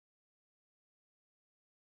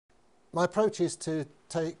My approach is to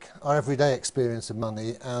take our everyday experience of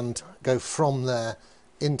money and go from there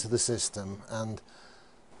into the system, and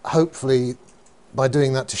hopefully by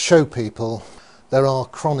doing that to show people there are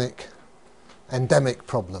chronic endemic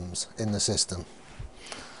problems in the system.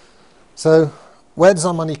 So where does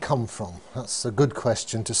our money come from? That's a good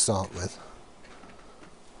question to start with.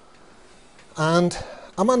 And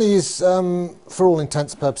our money is, for all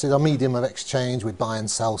intents and purposes, our medium of exchange. We buy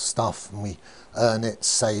and sell stuff, and we earn it,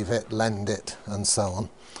 save it, lend it, and so on.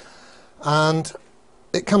 And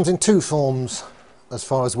it comes in two forms as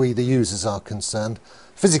far as we, the users, are concerned.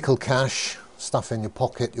 Physical cash, stuff in your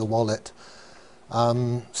pocket, your wallet,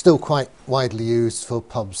 still quite widely used for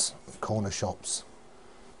pubs, corner shops,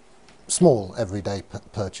 small everyday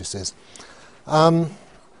purchases.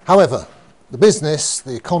 However, the business,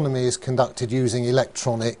 the economy, is conducted using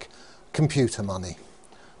electronic computer money,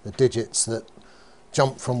 the digits that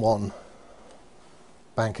jump from one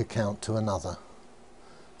bank account to another.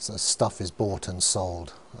 So stuff is bought and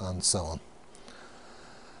sold and so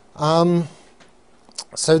on.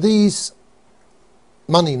 So these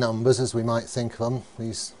money numbers, as we might think of them,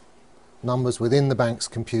 these numbers within the bank's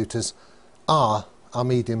computers, are our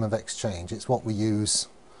medium of exchange. It's what we use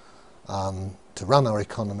to run our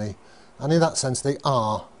economy, and in that sense they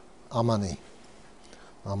are our money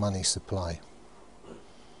supply.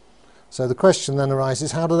 So the question then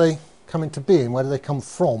arises, how do they come into being? Where do they come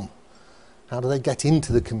from? How do they get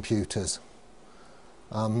into the computers?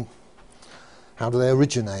 How do they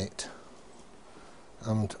originate?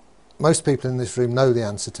 And most people in this room know the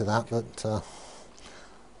answer to that, but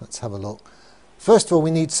let's have a look. First of all,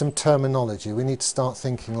 we need some terminology. We need to start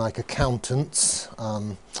thinking like accountants,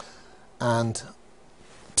 and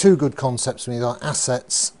two good concepts we need are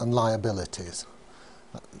assets and liabilities.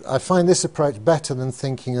 I find this approach better than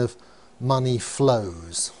thinking of money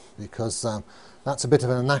flows, because that's a bit of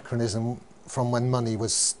an anachronism from when money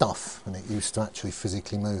was stuff and it used to actually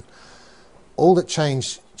physically move. All that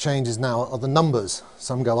changes now are the numbers.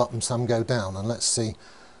 Some go up and some go down, and let's see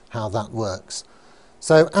how that works.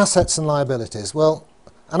 So assets and liabilities. Well,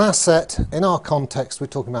 an asset, in our context, we're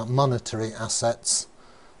talking about monetary assets.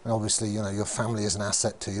 And obviously, you know, your family is an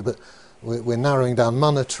asset to you, but we're narrowing down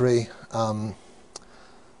monetary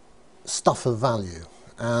stuff of value,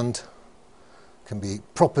 and can be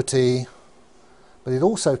property, but it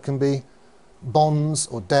also can be bonds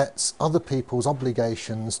or debts, other people's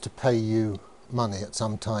obligations to pay you money at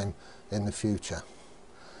some time in the future.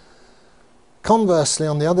 Conversely,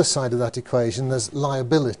 on the other side of that equation, there's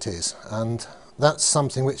liabilities, and that's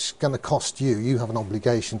something which is going to cost you. You have an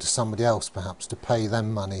obligation to somebody else, perhaps, to pay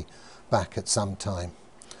them money back at some time.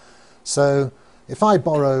 So if I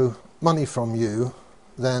borrow money from you,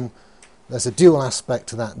 then there's a dual aspect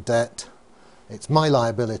to that debt. It's my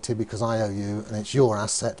liability because I owe you, and it's your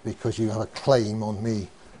asset because you have a claim on me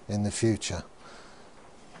in the future.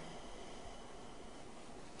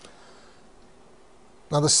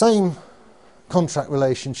 Now, the same contract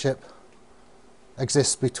relationship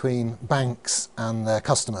exists between banks and their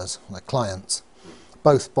customers, their clients,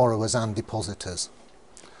 both borrowers and depositors.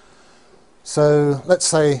 So let's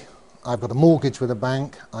say I've got a mortgage with a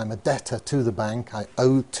bank, I'm a debtor to the bank, I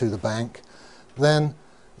owe to the bank, then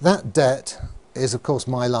that debt is of course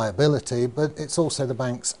my liability, but it's also the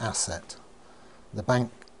bank's asset. The bank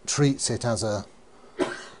treats it as a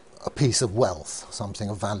piece of wealth, something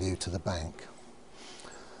of value to the bank.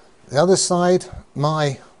 The other side,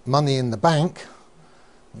 my money in the bank,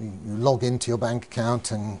 you log into your bank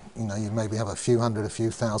account and you maybe have a few hundred, a few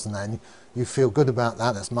thousand there, and you feel good about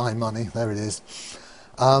that. That's my money, there it is.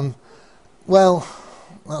 Well,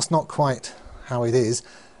 that's not quite how it is.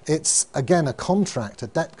 It's again a contract, a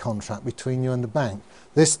debt contract between you and the bank.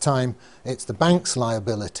 This time it's the bank's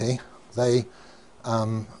liability. They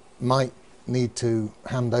might need to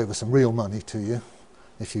hand over some real money to you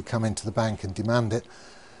if you come into the bank and demand it,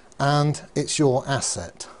 and it's your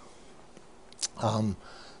asset.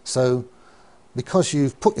 So because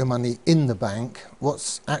you've put your money in the bank,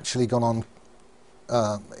 what's actually gone on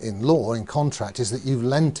in law, in contract, is that you've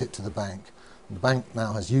lent it to the bank. The bank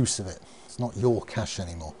now has use of it. It's not your cash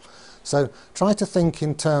anymore. So try to think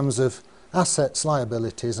in terms of assets,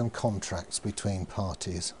 liabilities and contracts between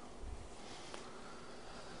parties.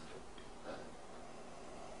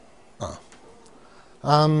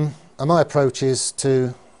 And my approach is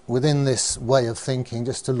to, within this way of thinking,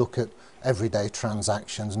 just to look at everyday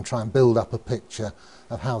transactions and try and build up a picture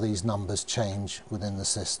of how these numbers change within the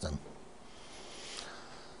system.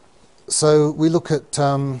 So we look at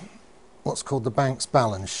what's called the bank's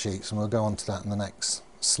balance sheets, and we'll go on to that in the next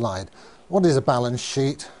slide. What is a balance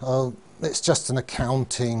sheet? It's just an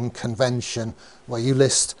accounting convention where you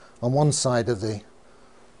list on one side of the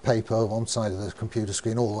paper, one side of the computer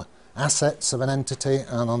screen, all the assets of an entity,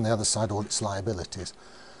 and on the other side all its liabilities.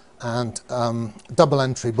 And double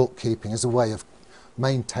entry bookkeeping is a way of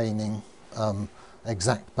maintaining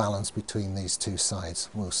exact balance between these two sides.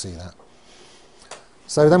 We'll see that.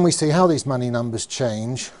 So then we see how these money numbers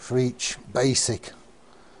change for each basic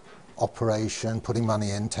operation, putting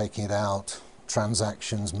money in, taking it out,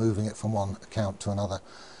 transactions, moving it from one account to another.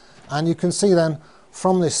 And you can see then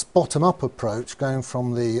from this bottom-up approach, going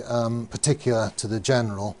from the particular to the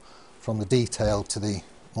general, from the detailed to the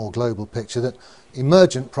more global picture, that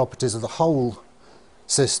emergent properties of the whole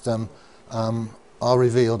system are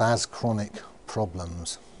revealed as chronic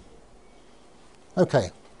problems. Okay,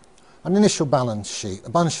 an initial balance sheet. A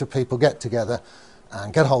bunch of people get together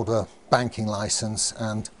and get hold of a banking license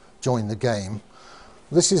and join the game.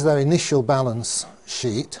 This is their initial balance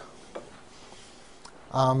sheet.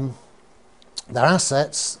 Their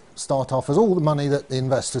assets start off as all the money that the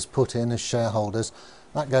investors put in as shareholders.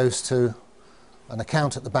 That goes to an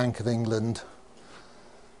account at the Bank of England.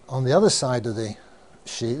 On the other side of the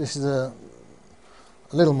sheet, this is a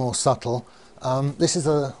little more subtle. This is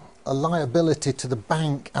a liability to the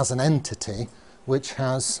bank as an entity which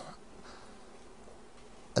has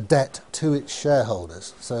a debt to its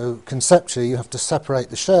shareholders. So conceptually you have to separate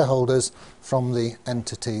the shareholders from the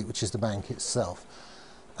entity which is the bank itself.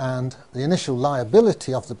 And the initial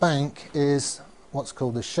liability of the bank is what's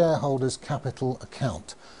called the shareholders' capital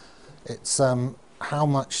account. It's how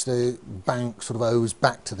much the bank sort of owes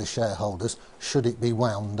back to the shareholders should it be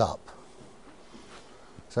wound up.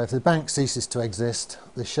 So if the bank ceases to exist,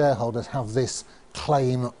 the shareholders have this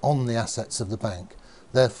claim on the assets of the bank.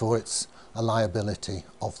 Therefore it's a liability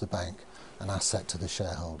of the bank, an asset to the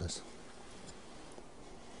shareholders.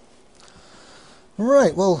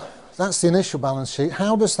 Right, well, that's the initial balance sheet.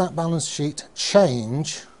 How does that balance sheet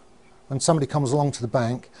change when somebody comes along to the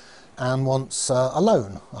bank and wants a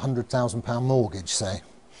loan, a £100,000 mortgage, say?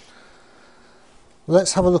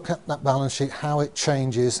 Let's have a look at that balance sheet, how it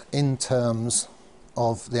changes in terms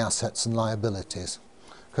of the assets and liabilities.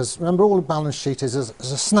 Because remember, all the balance sheet is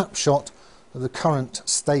a snapshot of the current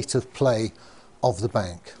state of play of the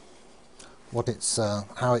bank, what it's,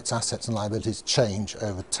 how its assets and liabilities change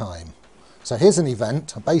over time. So here's an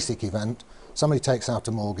event, a basic event. Somebody takes out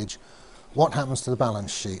a mortgage. What happens to the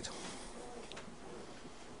balance sheet?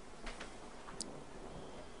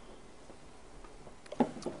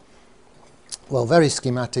 Well, very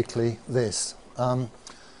schematically, this.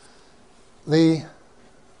 The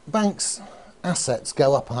bank's assets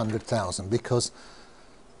go up 100,000 because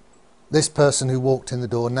this person who walked in the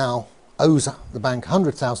door now owes the bank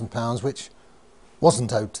 £100,000, which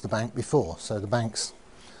wasn't owed to the bank before. So the bank's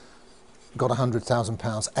got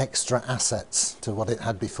 £100,000 extra assets to what it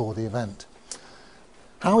had before the event.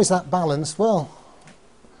 How is that balanced? Well,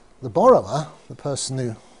 the borrower, the person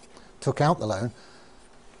who took out the loan,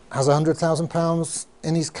 has £100,000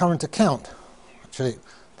 in his current account. Actually,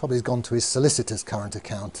 probably has gone to his solicitor's current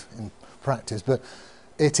account in practice, but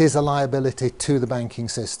it is a liability to the banking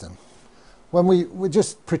system. When we're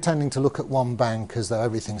just pretending to look at one bank as though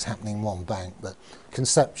everything's happening in one bank, but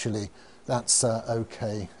conceptually that's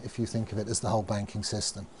okay if you think of it as the whole banking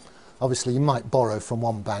system. Obviously you might borrow from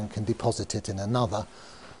one bank and deposit it in another,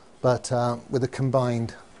 but with a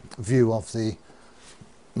combined view of the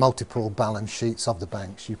multiple balance sheets of the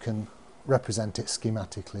banks, you can represent it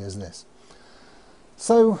schematically as this.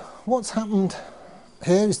 So what's happened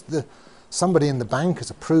here is somebody in the bank has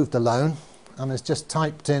approved the loan and has just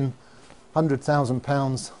typed in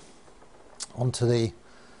 £100,000 onto the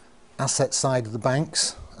asset side of the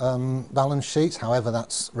bank's balance sheet, however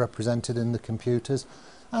that's represented in the computers,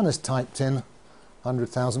 and has typed in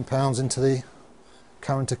 £100,000 into the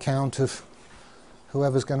current account of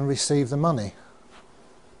whoever's going to receive the money.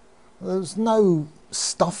 There's no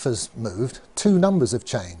stuff has moved, two numbers have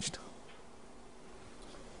changed.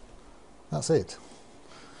 That's it.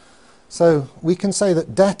 So we can say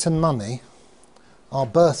that debt and money are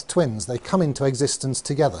birth twins. They come into existence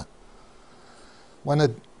together. When a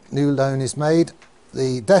new loan is made,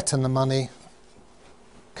 the debt and the money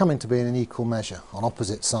come into being in equal measure on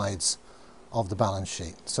opposite sides of the balance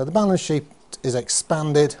sheet. So the balance sheet is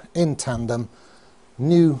expanded in tandem,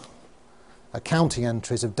 new accounting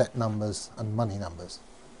entries of debt numbers and money numbers.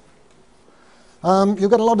 You'll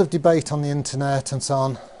get a lot of debate on the internet and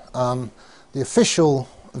so on. The official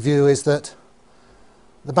view is that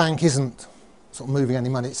the bank isn't sort of moving any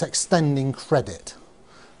money, it's extending credit.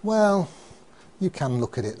 Well, you can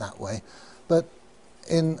look at it that way, but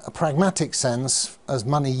in a pragmatic sense, as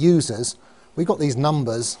money users, we've got these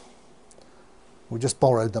numbers We just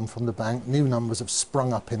borrowed them from the bank. New numbers have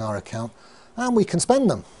sprung up in our account, and we can spend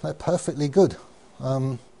them. They're perfectly good.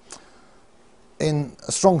 In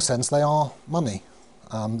a strong sense, they are money.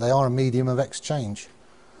 They are a medium of exchange.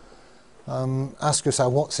 Ask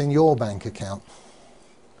yourself, what's in your bank account?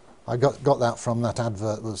 I got that from that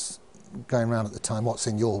advert that was going around at the time, what's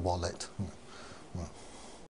in your wallet?